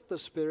gift of the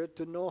Spirit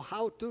to know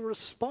how to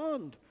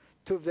respond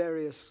to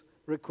various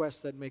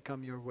requests that may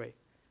come your way.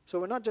 So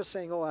we're not just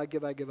saying, oh, I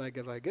give, I give, I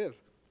give, I give.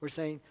 We're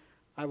saying,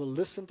 I will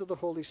listen to the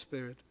Holy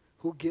Spirit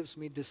who gives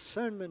me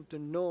discernment to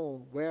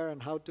know where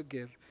and how to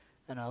give,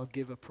 and I'll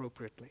give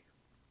appropriately.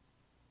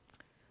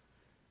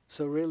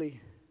 So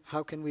really,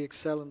 how can we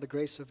excel in the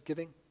grace of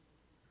giving?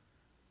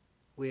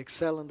 We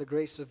excel in the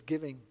grace of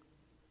giving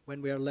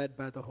when we are led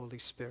by the Holy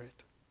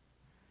Spirit.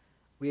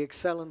 We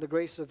excel in the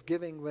grace of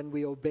giving when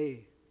we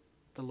obey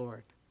the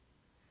Lord.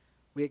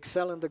 We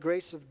excel in the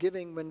grace of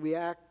giving when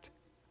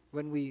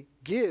we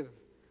give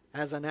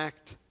as an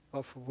act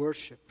of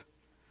worship.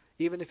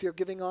 Even if you're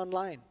giving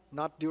online,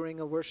 not during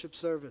a worship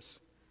service.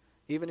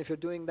 Even if you're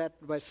doing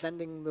that by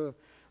sending the,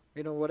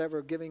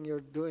 whatever giving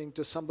you're doing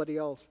to somebody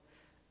else.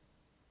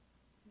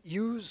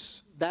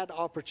 Use that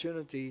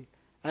opportunity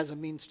as a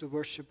means to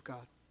worship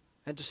God.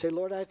 And to say,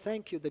 Lord, I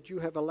thank you that you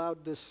have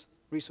allowed this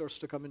resource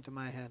to come into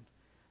my hand.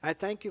 I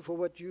thank you for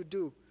what you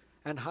do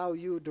and how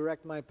you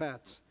direct my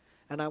paths.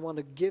 And I want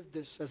to give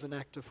this as an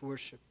act of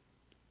worship,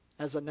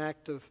 as an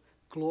act of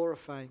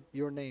glorifying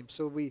your name.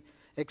 So we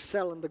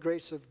excel in the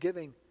grace of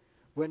giving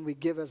when we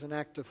give as an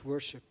act of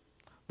worship.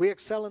 We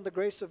excel in the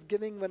grace of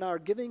giving when our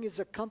giving is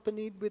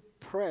accompanied with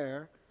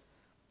prayer,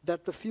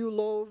 that the few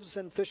loaves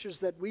and fishes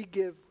that we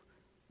give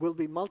will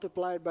be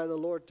multiplied by the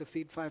Lord to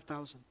feed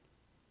 5,000.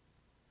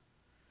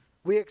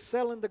 We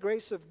excel in the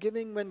grace of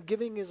giving when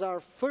giving is our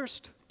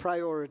first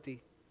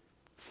priority,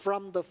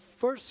 from the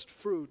first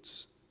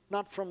fruits,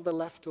 not from the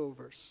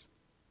leftovers.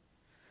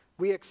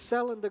 We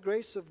excel in the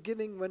grace of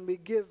giving when we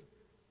give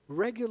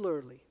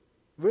regularly,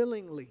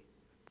 willingly,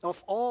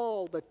 of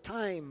all the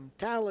time,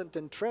 talent,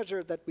 and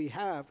treasure that we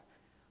have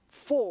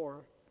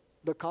for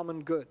the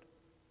common good.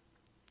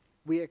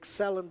 We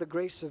excel in the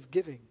grace of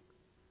giving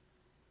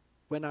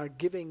when our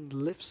giving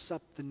lifts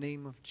up the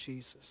name of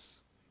Jesus.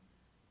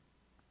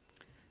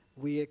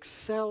 We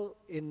excel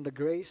in the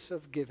grace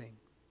of giving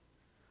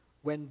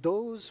when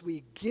those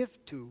we give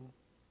to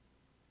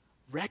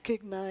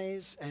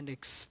recognize and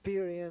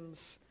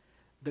experience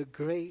the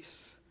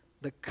grace,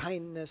 the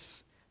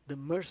kindness, the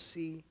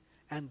mercy,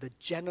 and the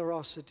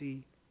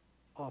generosity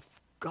of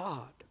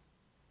God,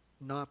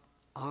 not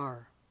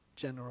our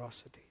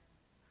generosity.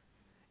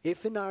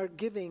 If in our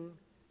giving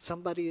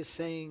somebody is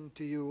saying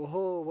to you,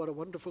 oh, what a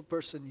wonderful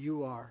person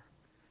you are,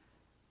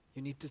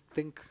 you need to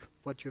think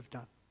what you've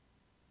done.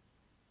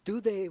 Do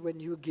they, when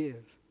you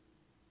give,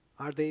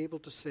 are they able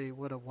to say,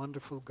 what a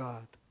wonderful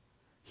God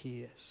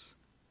He is?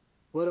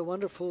 What a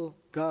wonderful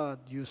God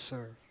you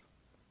serve.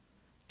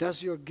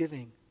 Does your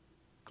giving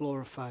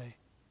glorify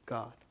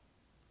God?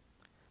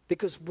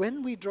 Because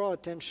when we draw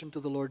attention to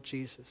the Lord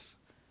Jesus,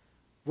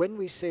 when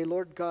we say,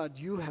 Lord God,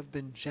 you have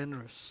been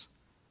generous,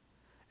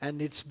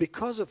 and it's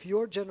because of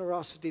your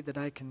generosity that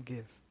I can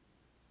give.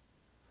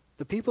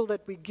 The people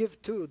that we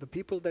give to, the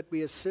people that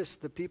we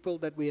assist, the people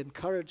that we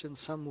encourage in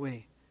some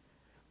way,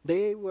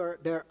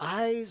 their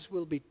eyes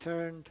will be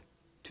turned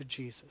to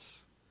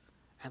Jesus.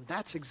 And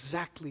that's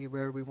exactly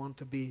where we want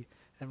to be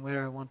and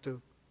where I want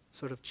to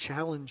sort of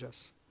challenge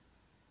us.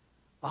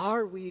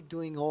 Are we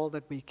doing all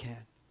that we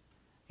can,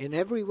 in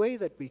every way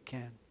that we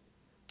can,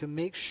 to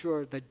make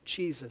sure that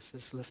Jesus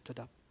is lifted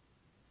up?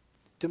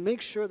 To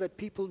make sure that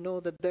people know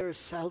that there is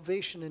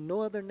salvation in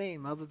no other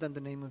name other than the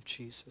name of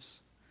Jesus.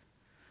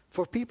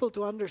 For people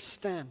to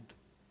understand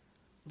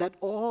that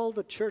all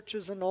the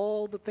churches and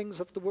all the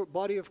things of the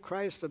body of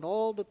Christ and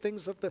all the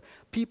things of the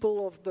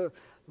people of the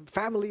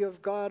family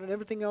of God and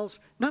everything else,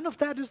 none of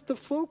that is the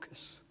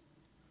focus.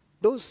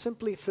 Those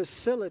simply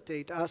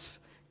facilitate us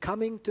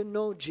coming to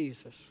know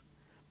Jesus,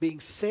 being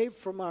saved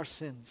from our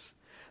sins,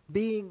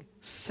 being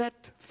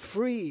set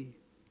free,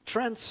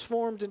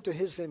 transformed into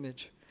His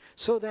image,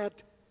 so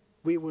that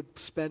we would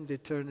spend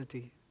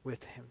eternity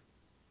with Him.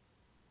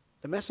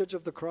 The message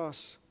of the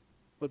cross,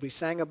 what we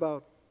sang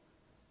about,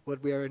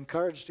 what we are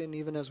encouraged in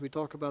even as we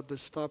talk about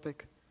this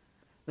topic,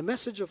 the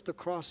message of the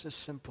cross is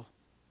simple.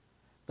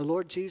 The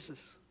Lord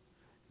Jesus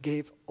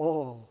gave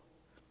all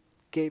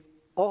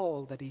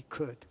that he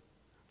could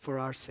for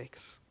our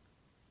sakes.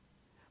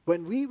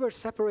 When we were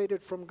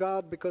separated from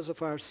God because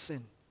of our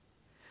sin,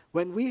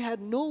 when we had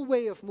no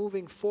way of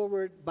moving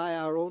forward by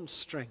our own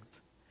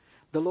strength,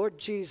 the Lord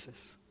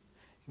Jesus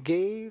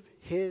gave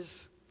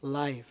his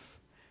life,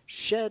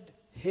 shed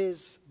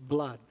his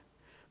blood,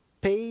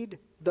 paid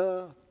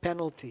the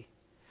penalty,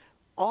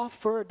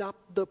 offered up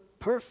the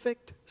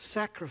perfect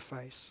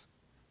sacrifice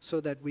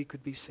so that we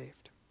could be saved.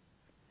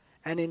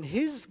 And in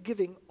his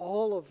giving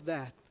all of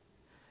that,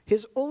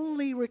 his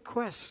only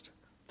request,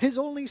 his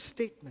only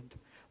statement,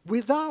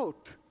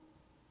 without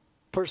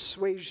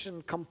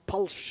persuasion,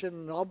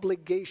 compulsion,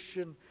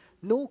 obligation,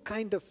 no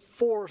kind of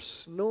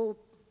force, no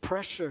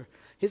pressure,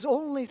 his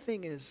only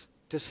thing is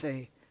to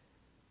say,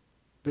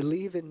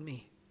 believe in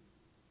me,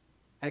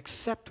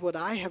 accept what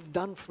I have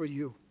done for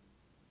you,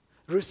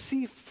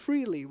 receive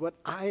freely what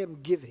I am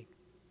giving,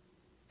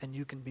 and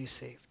you can be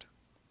saved.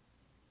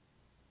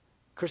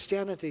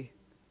 Christianity,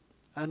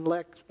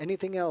 unlike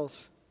anything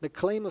else, the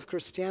claim of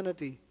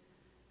Christianity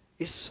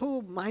is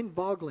so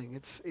mind-boggling.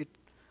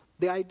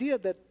 The idea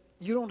that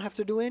you don't have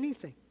to do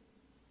anything,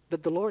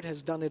 that the Lord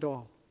has done it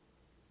all.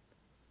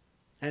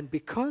 And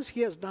because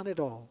he has done it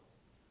all,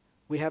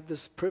 we have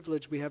this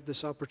privilege, we have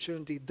this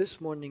opportunity this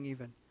morning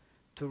even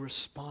to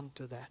respond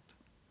to that.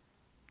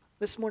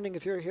 This morning,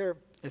 if you're here,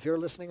 if you're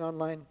listening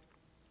online,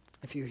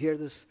 if you hear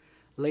this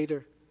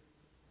later,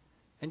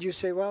 and you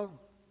say, well,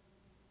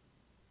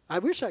 I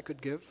wish I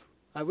could give.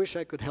 I wish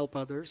I could help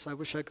others. I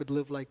wish I could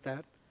live like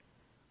that.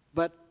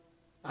 But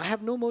I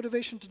have no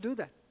motivation to do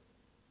that.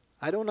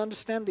 I don't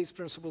understand these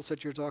principles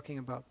that you're talking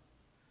about.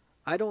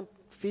 I don't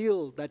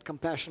feel that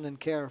compassion and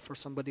care for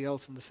somebody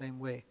else in the same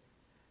way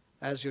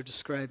as you're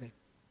describing.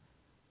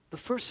 The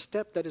first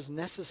step that is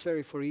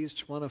necessary for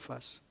each one of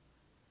us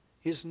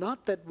is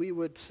not that we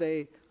would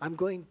say, I'm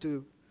going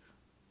to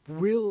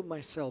will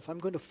myself, I'm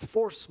going to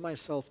force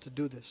myself to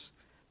do this.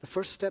 The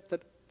first step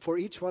that for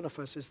each one of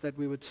us is that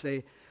we would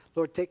say,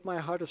 Lord, take my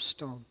heart of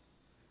stone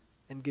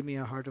and give me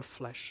a heart of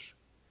flesh.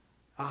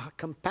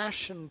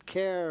 Compassion,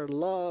 care,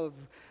 love,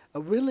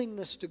 a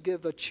willingness to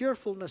give, a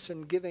cheerfulness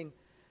in giving,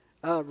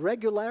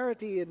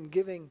 regularity in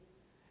giving,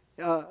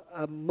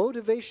 a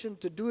motivation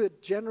to do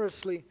it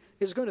generously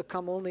is going to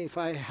come only if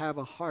I have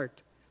a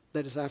heart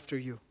that is after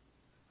you,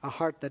 a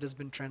heart that has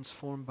been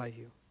transformed by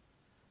you.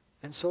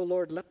 And so,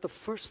 Lord, let the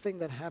first thing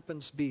that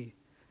happens be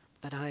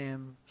that I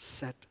am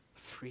set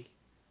free.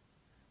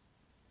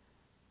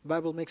 The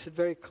Bible makes it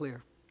very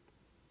clear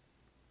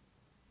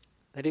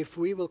that if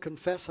we will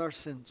confess our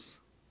sins,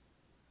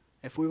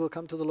 if we will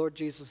come to the Lord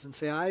Jesus and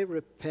say, I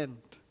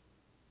repent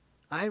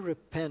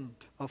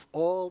of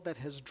all that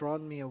has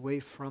drawn me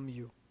away from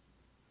you,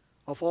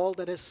 of all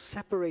that has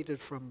separated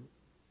from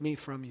me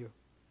from you.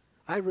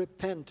 I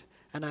repent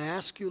and I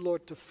ask you,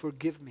 Lord, to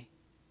forgive me.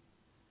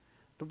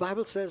 The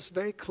Bible says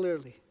very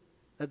clearly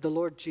that the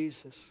Lord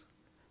Jesus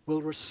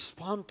will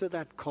respond to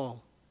that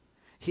call.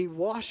 He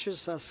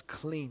washes us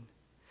clean.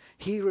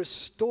 He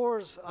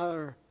restores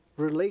our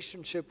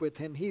relationship with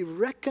him. He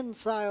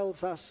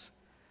reconciles us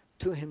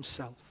to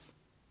himself.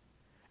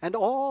 And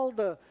all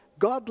the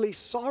godly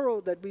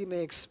sorrow that we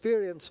may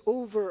experience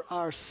over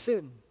our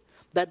sin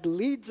that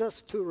leads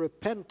us to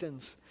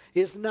repentance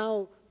is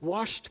now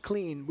washed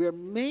clean. We're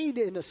made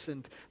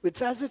innocent.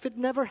 It's as if it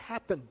never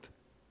happened.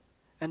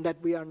 And that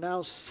we are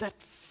now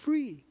set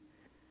free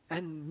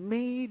and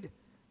made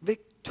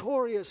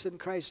victorious in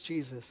Christ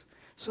Jesus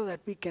so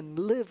that we can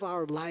live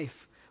our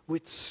life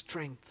with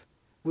strength,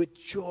 with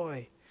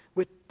joy,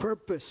 with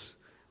purpose,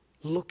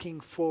 looking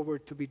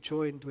forward to be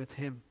joined with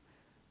him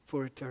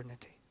for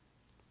eternity.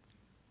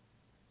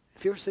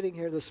 If you're sitting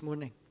here this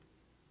morning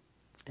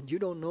and you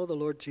don't know the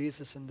Lord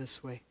Jesus in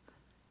this way,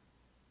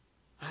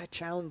 I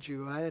challenge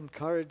you, I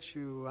encourage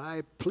you,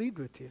 I plead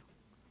with you.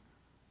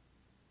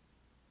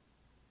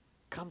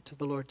 Come to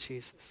the Lord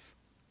Jesus.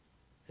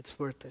 It's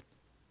worth it.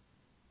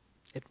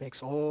 It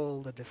makes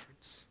all the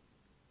difference.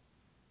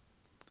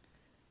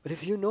 But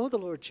if you know the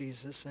Lord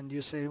Jesus and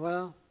you say,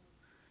 well,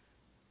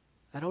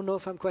 I don't know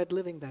if I'm quite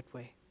living that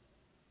way,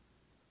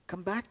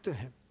 come back to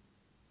him.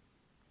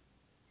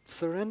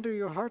 Surrender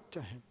your heart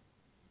to him.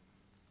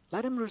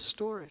 Let him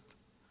restore it,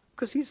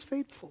 because he's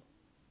faithful.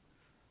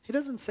 He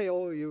doesn't say,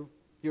 oh,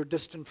 you're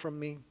distant from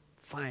me.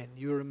 Fine,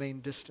 you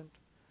remain distant.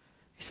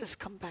 He says,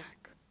 come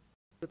back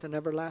with an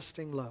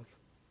everlasting love.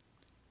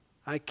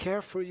 I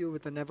care for you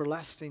with an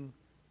everlasting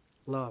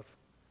love.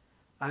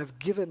 I've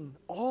given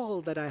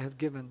all that I have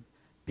given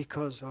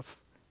because of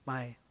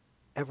my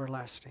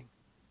everlasting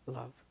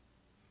love.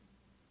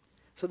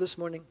 So this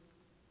morning,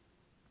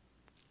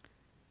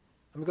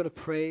 I'm going to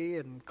pray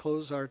and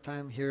close our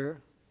time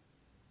here.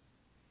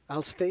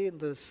 I'll stay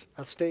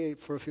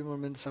for a few more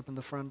minutes up in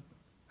the front,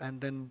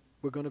 and then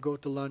we're going to go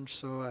to lunch,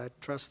 so I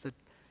trust that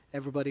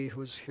everybody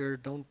who's here,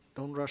 don't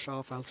rush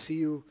off. I'll see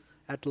you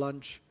at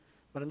lunch.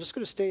 But I'm just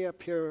going to stay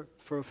up here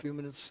for a few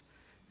minutes.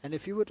 And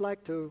if you would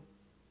like to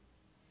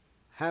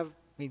have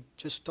me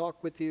just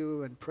talk with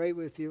you and pray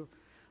with you,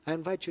 I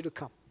invite you to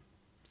come.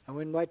 And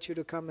we invite you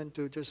to come and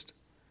to just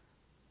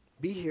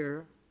be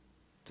here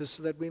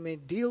so that we may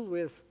deal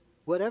with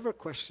whatever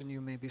question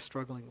you may be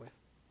struggling with.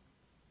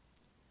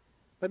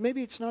 But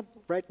maybe it's not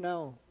right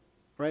now,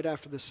 right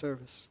after the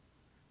service.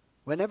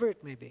 Whenever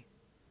it may be,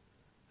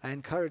 I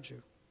encourage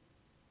you,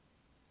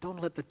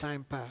 don't let the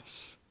time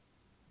pass.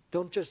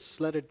 Don't just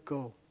let it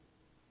go.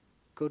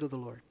 Go to the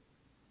Lord.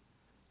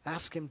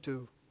 Ask Him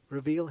to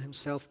reveal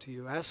Himself to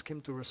you. Ask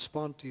Him to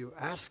respond to you.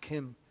 Ask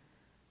Him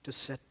to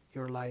set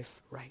your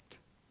life right.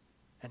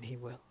 And He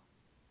will.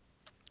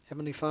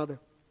 Heavenly Father,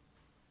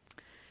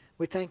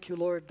 we thank you,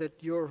 Lord, that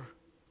your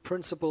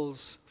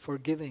principles for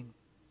giving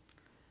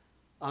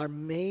are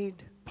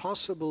made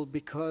possible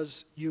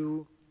because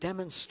you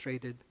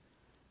demonstrated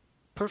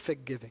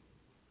perfect giving.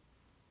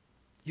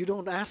 You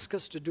don't ask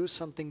us to do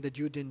something that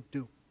you didn't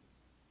do.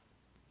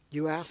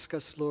 You ask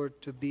us,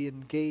 Lord, to be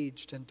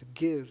engaged and to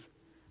give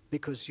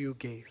because you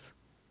gave.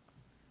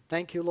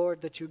 Thank you,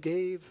 Lord, that you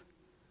gave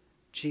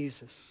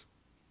Jesus.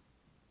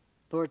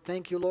 Lord,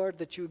 thank you, Lord,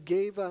 that you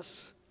gave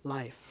us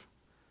life.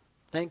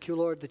 Thank you,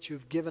 Lord, that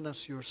you've given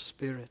us your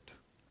Spirit.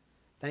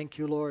 Thank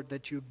you, Lord,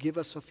 that you give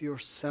us of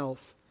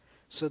yourself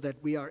so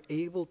that we are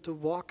able to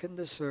walk in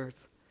this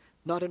earth,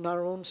 not in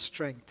our own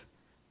strength,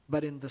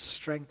 but in the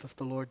strength of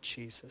the Lord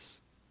Jesus.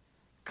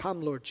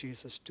 Come, Lord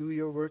Jesus, do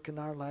your work in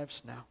our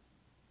lives now.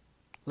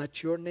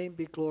 Let your name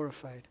be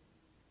glorified.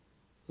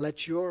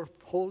 Let your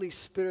Holy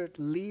Spirit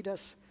lead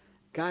us,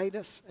 guide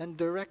us, and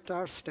direct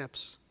our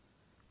steps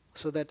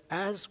so that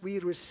as we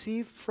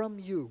receive from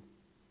you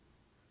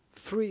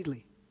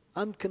freely,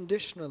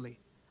 unconditionally,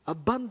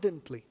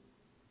 abundantly,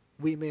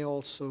 we may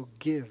also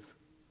give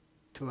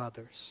to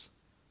others.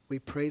 We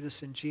pray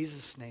this in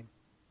Jesus' name.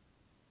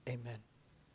 Amen.